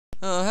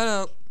Oh,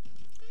 hello,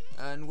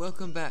 and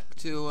welcome back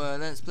to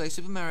Let's Play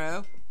Super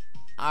Mario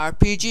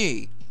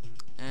RPG.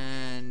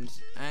 And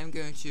I'm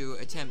going to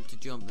attempt to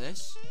jump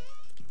this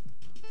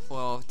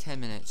for 10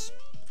 minutes.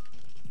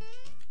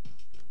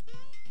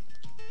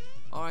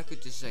 Or I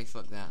could just say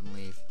fuck that and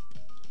leave.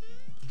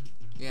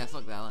 Yeah,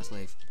 fuck that, let's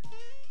leave.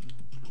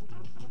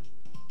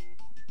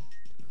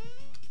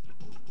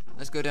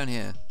 Let's go down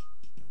here.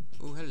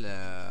 Oh,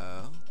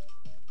 hello.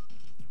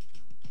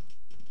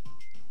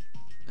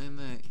 Hey,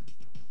 mate.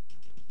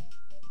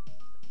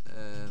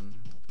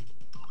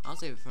 I'll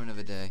save it for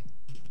another day.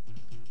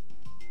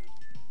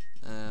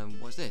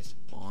 What's this?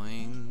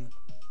 Boing.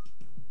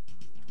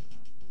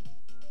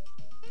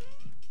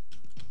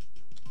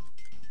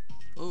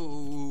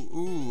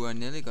 Ooh, I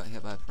nearly got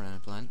hit by a piranha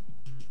plant.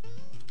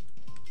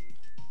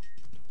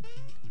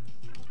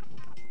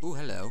 Ooh,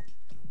 hello.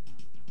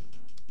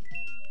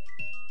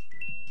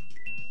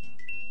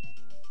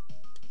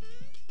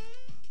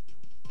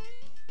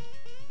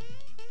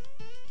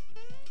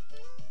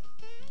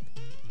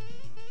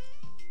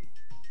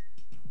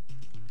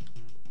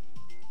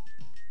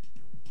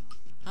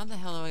 How the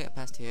hell do I get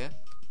past here?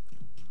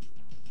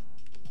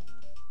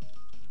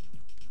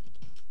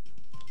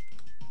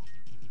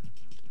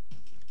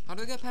 How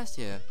do I get past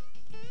here?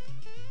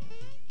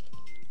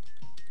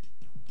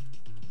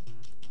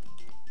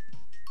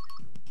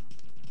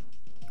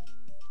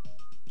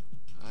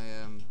 I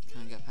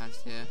can't get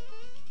past here.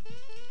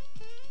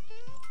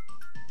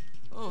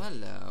 Oh,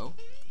 hello.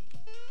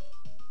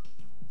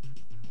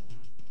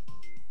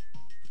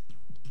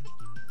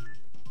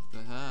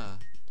 Aha.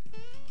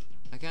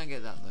 I can't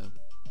get that though.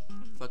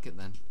 Fuck it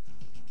then.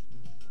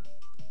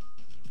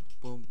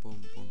 Boom,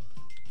 boom, boom.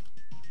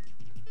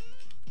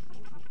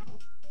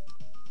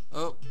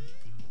 Oh!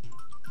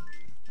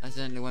 I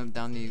accidentally went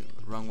down the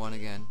wrong one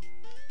again.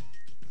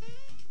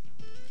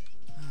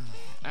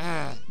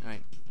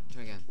 Alright,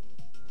 try again.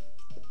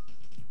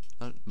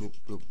 Oh, loop,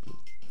 loop, loop.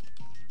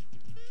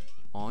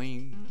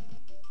 Oing.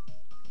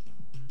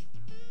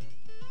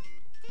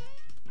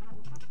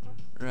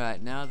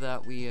 Right, now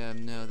that we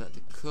know that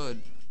there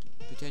could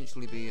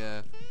potentially be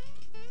a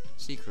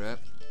secret,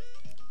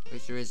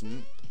 which there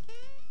isn't.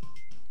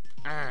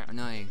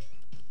 Annoying.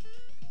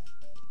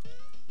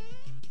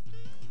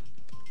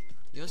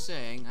 You're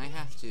saying I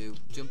have to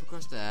jump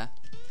across there?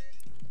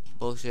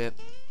 Bullshit.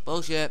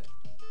 Bullshit.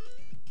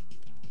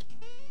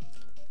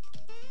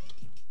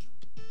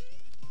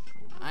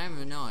 I am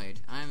annoyed.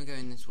 I am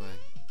going this way.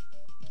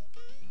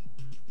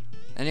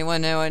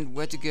 Anyone know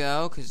where to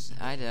go? Cause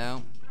I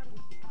don't.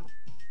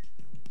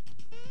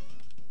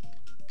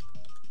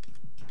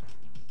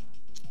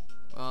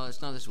 Well,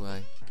 it's not this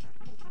way.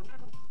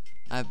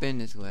 I've been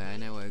this way. I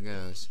know where it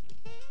goes.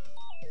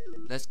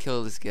 Let's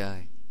kill this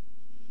guy.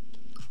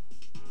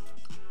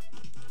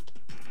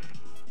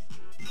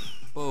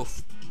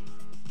 Boof.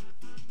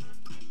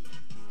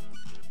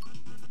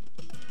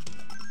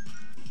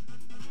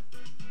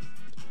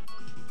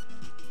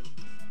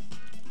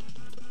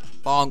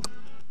 Bonk.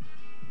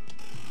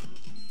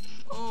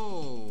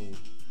 Oh.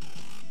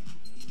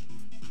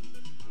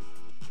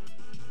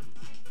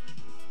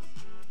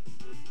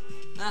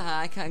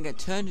 Haha, I can't get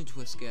turned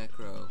into a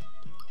scarecrow.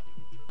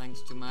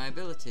 Thanks to my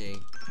ability.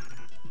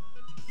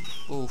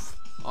 Oof.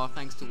 Or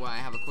thanks to what I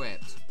have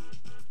equipped.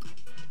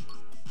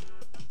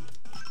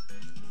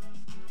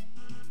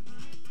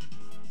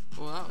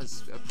 Well, that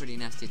was a pretty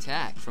nasty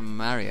attack from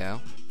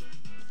Mario.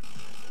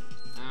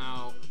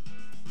 Ow.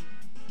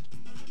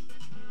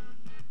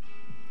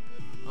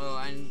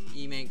 Oh, and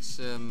he makes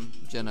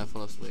Jenna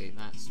fall asleep.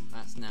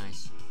 That's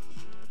nice.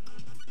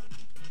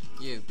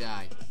 You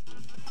die.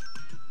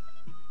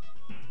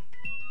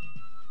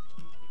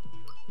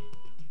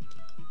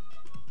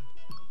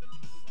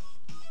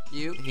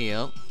 You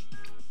heal.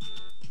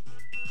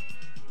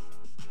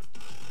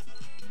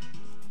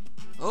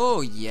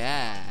 Oh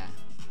yeah.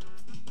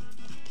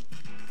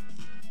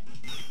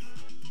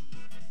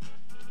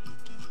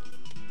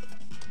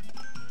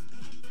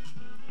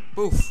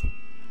 Boof.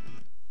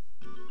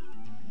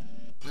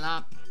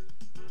 Blop.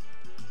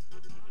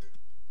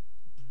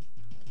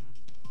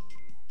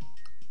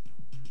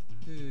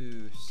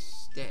 Ooh,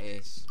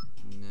 status.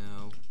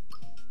 No.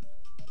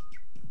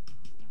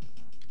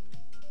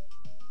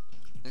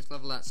 Next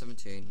level at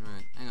 17.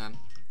 Right, hang on.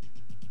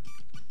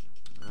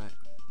 Right.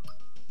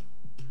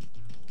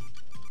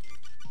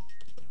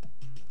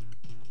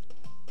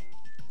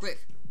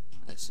 Quick!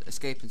 Let's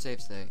escape and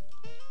save state.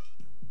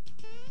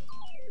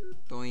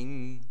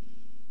 Boing.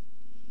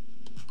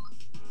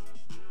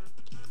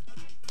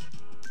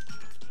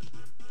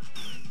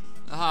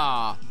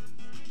 Aha!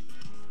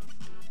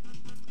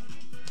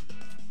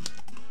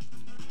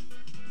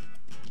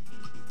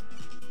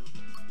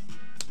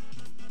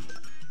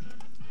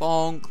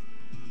 Bonk!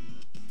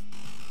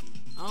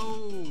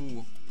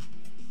 Oh!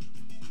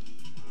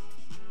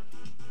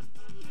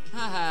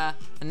 Haha!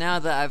 And now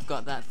that I've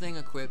got that thing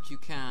equipped, you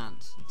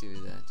can't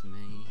do that to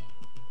me.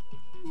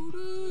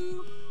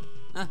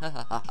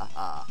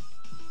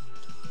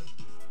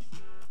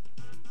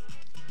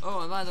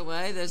 Oh, and by the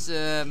way, there's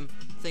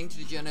thing to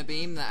the Jonah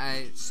beam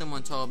that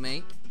someone told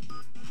me.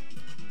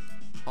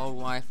 Hold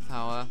Y for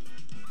power.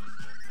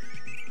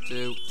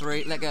 2,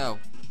 3, let go.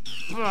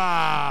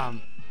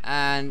 Bam!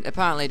 And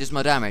apparently it does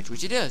more damage,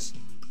 which it does.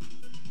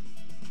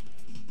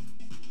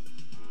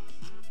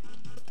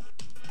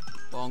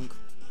 Bonk.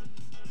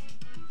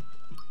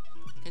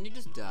 Can you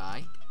just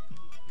die?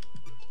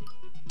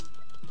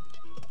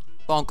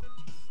 Bonk.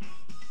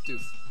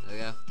 Doof. There we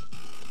go.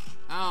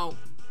 Ow.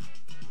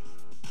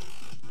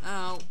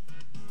 Ow.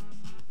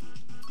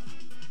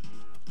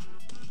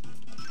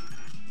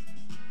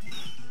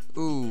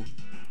 Ooh.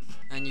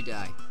 And you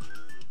die.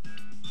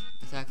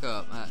 Attack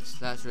up.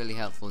 That's really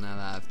helpful now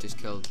that I've just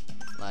killed,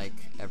 like,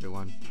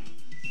 everyone.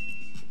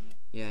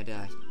 Yeah, I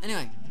died.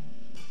 Anyway.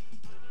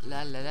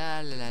 La la la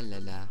la la la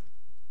la.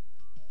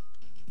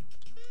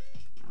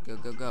 Go,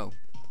 go, go.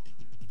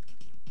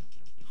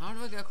 How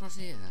do I get across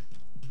here?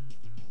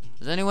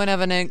 Does anyone have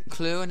any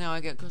clue on how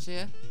I get across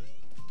here?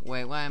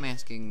 Wait, why am I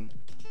asking?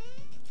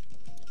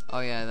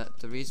 Oh yeah,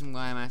 the reason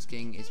why I'm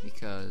asking is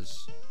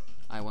because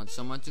I want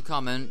someone to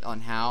comment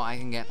on how I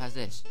can get past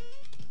this.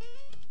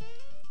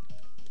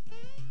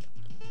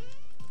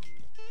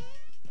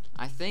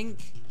 I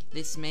think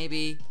this may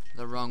be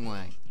the wrong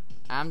way.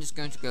 I'm just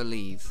going to go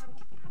leave.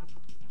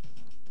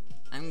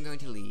 I'm going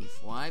to leave.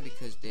 Why?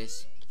 Because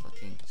this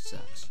fucking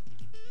sucks.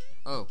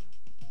 Oh,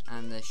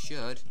 and there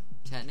should,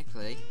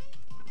 technically,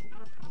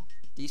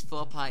 these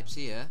 4 pipes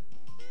here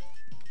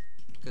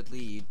could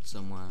lead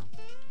somewhere.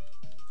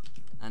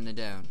 And they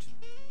don't.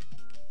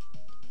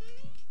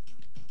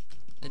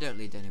 They don't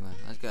lead anywhere.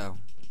 Let's go.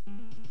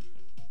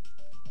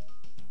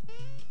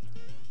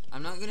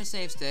 I'm not going to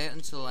save state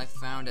until I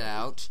found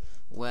out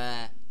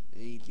where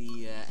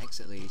the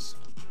exit leads.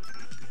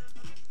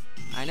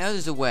 I know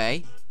there's a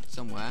way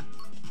somewhere.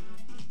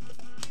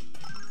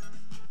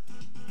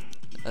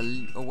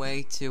 A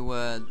way to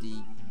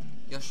the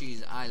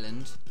Yoshi's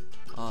Island,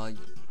 or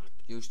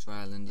Yoostra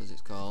Island as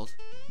it's called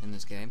in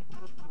this game.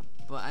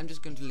 But I'm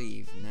just going to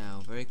leave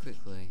now, very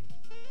quickly.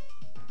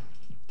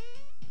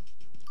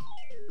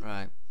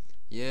 Right,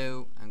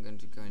 you I'm going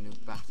to go into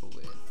battle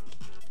with.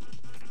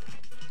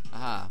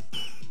 Aha.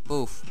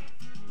 Boof.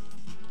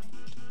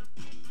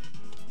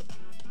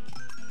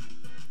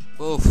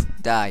 Boof.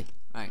 Die.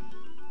 Right.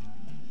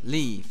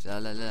 Leave. La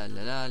la la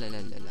la la la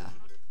la la.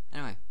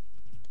 Anyway.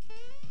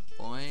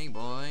 Boing,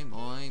 boing,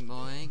 boing,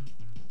 boing.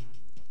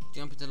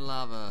 Jump into the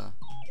lava.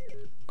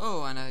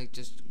 Oh, and I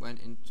just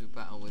went into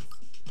battle with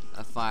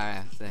a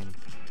fire thing.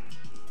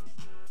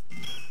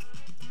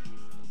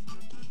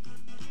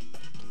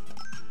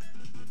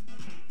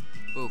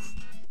 Boof.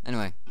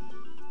 Anyway.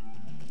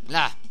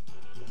 La.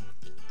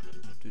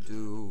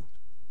 Do.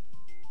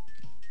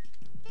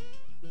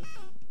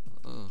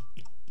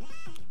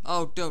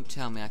 Oh, don't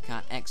tell me I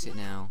can't exit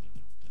now.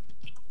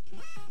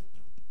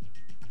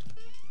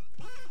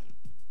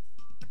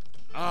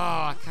 Oh,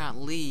 I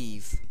can't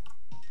leave.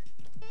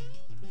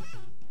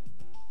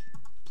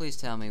 Please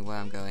tell me where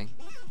I'm going.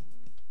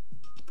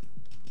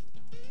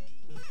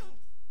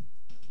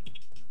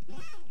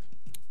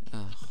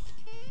 Ugh.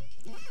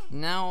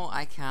 Now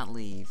I can't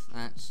leave.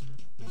 That's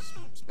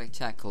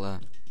spectacular.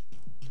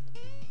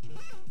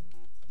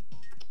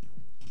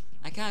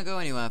 I can't go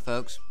anywhere,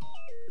 folks.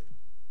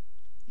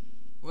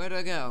 Where do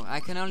I go? I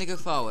can only go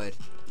forward.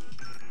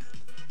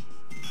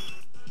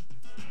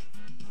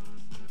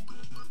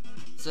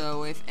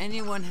 So if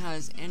anyone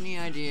has any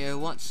idea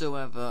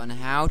whatsoever on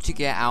how to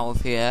get out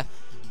of here,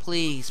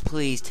 please,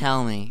 please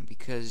tell me,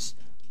 because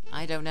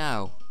I don't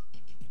know.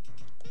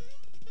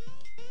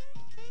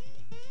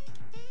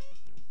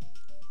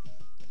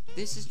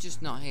 This is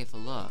just not here for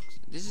looks.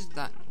 This is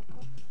that.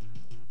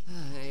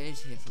 It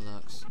is here for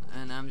looks,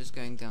 and I'm just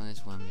going down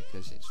this one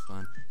because it's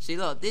fun. See,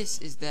 look, this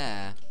is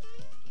there.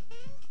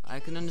 I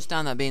can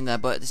understand that being there,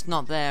 but it's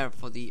not there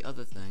for the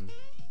other thing.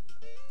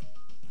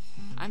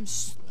 I'm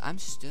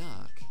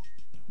stuck.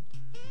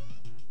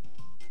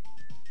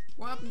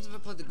 What happens if I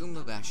play the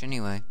Goomba Bash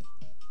anyway?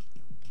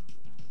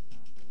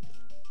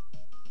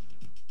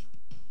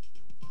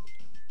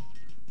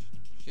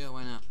 Sure,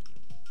 why not?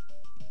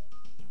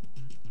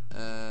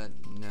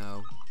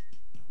 No.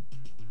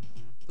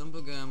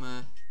 Goomba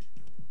Goma.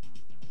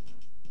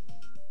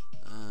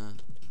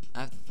 I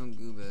have to film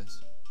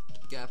Goobas.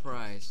 Get a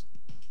prize.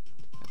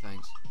 Oh,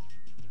 thanks.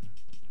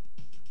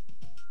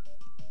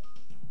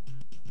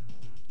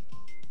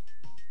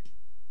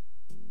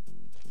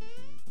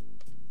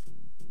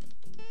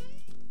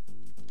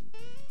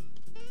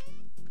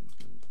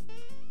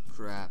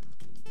 Crap.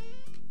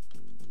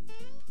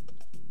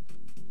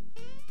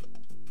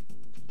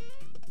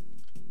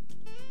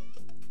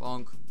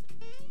 Bonk.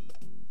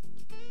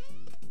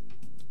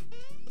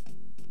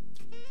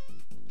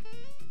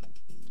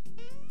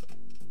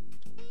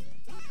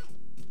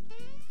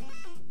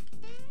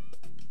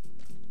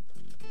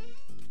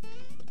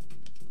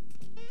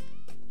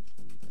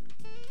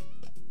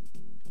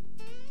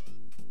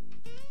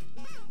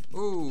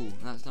 Ooh,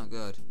 that's not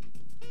good.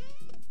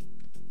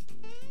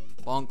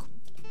 Bonk.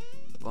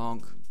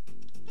 Bonk.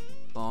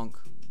 Bonk.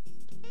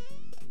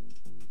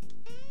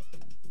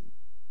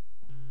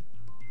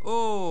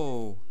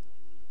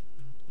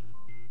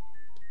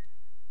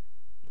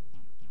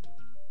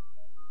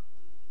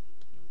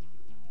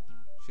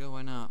 Sure,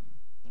 why not?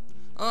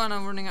 Oh, and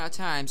I'm running out of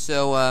time,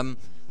 so,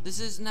 this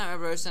is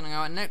Nightmare signing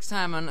out. Next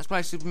time on Let's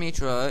Play Super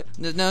Metroid,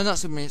 no, not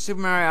Super Metroid, Super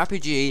Mario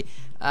RPG,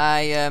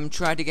 I,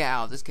 try to get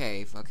out of this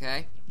cave,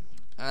 okay?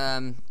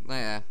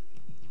 Later.